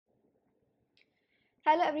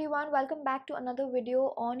Hello everyone, welcome back to another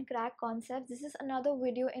video on crack concepts. This is another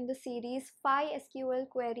video in the series 5 SQL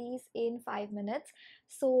queries in 5 minutes.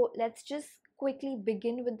 So let's just quickly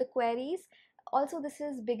begin with the queries. Also, this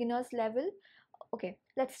is beginners level. Okay,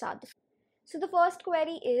 let's start. So the first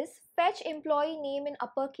query is fetch employee name in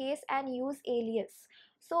uppercase and use alias.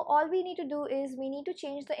 So all we need to do is we need to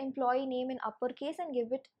change the employee name in uppercase and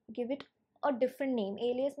give it a different name.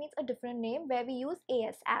 Alias means a different name where we use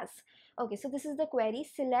as. Okay, so this is the query.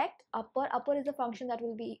 Select upper is the function that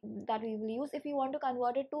we will use. If you want to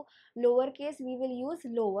convert it to lowercase, we will use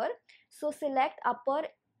lower. So select upper,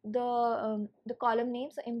 the column name,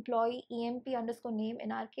 so employee emp underscore name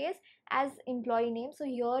in our case as employee name. So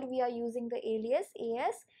here we are using the alias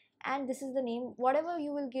as, and this is the name. Whatever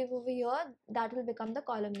you will give over here, that will become the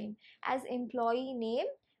column name as employee name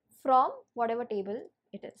from whatever table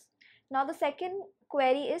it is. Now the second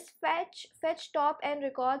query is fetch top n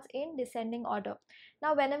records in descending order.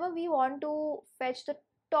 Now whenever we want to fetch the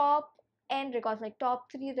top n records, like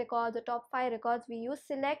top 3 records or top 5 records, we use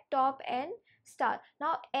select top n star.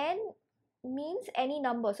 Now n means any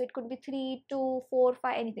number, so it could be 3, 2, 4,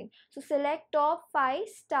 5, anything. So select top 5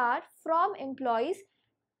 star from employees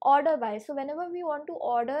order by. So whenever we want to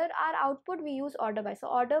order our output, we use order by. So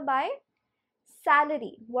order by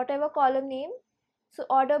salary, whatever column name. So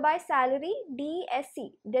order by salary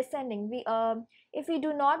DSC, descending. If we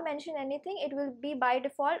do not mention anything, it will be by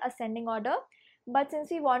default ascending order. But since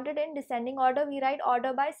we want it in descending order, we write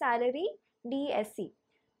order by salary DSC.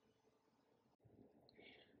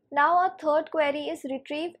 Now our third query is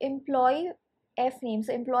retrieve employee F name.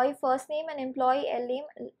 So employee first name and employee L name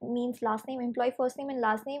means last name, employee first name and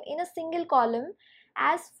last name in a single column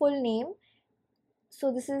as full name.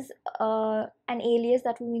 So this is an alias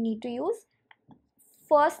that we need to use.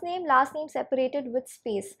 First name, last name separated with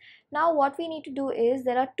space. Now what we need to do is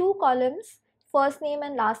there are two columns, first name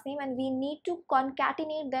and last name, and we need to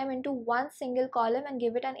concatenate them into one single column and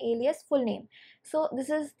give it an alias full name. So this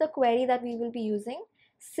is the query that we will be using.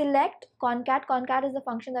 Select concat is the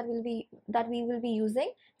function that we will be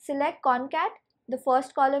using. Select concat, the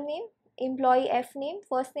first column name, employee F name,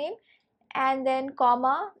 first name, and then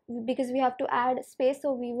comma, because we have to add space,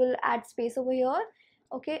 so we will add space over here.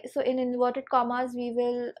 Okay, so in inverted commas we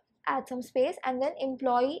will add some space, and then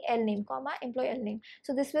employee L name, comma, employee L name.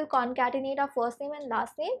 So this will concatenate our first name and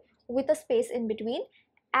last name with a space in between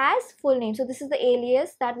as full name. So this is the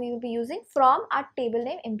alias that we will be using from our table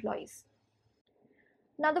name employees.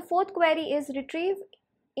 Now the fourth query is retrieve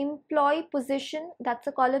employee position, that's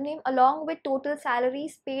a column name, along with total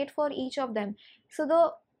salaries paid for each of them. So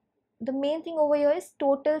the main thing over here is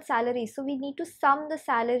total salaries. So we need to sum the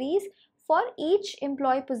salaries for each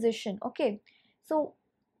employee position. Okay, so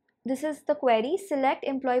this is the query. Select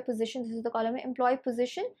employee position, this is the column employee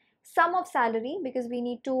position, sum of salary, because we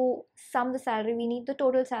need to sum the salary, we need the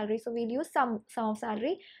total salary, so we'll use sum of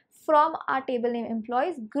salary from our table name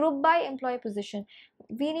employees. Group by employee position,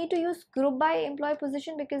 we need to use group by employee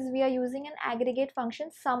position because we are using an aggregate function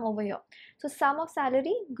sum over here. So sum of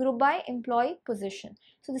salary, group by employee position.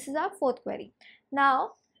 So this is our fourth query.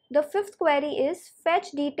 Now the fifth query is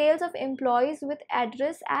fetch details of employees with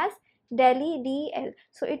address as Delhi DL.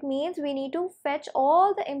 So it means we need to fetch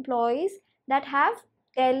all the employees that have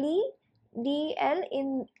Delhi DL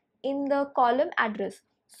in the column address.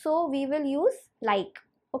 So we will use like.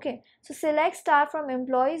 Okay, so select star from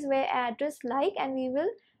employees where address like, and we will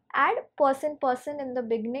add person in the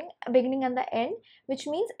beginning and the end, which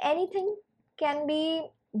means anything can be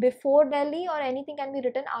before Delhi or anything can be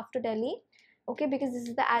written after Delhi. Okay, because this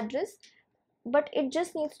is the address, but it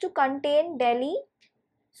just needs to contain Delhi.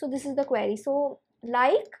 So this is the query. So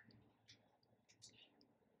like,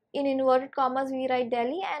 in inverted commas we write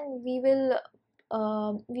Delhi, and we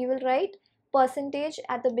will write percentage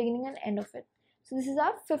at the beginning and end of it. So this is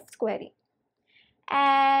our fifth query.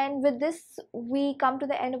 And with this we come to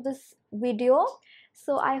the end of this video.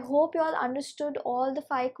 So I hope you all understood all the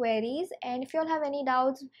 5 queries, and if you all have any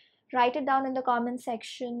doubts, write it down in the comment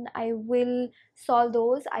section. I will solve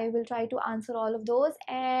those. I will try to answer all of those.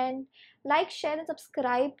 And like, share and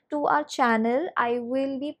subscribe to our channel. I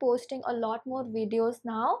will be posting a lot more videos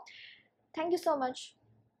now. Thank you so much.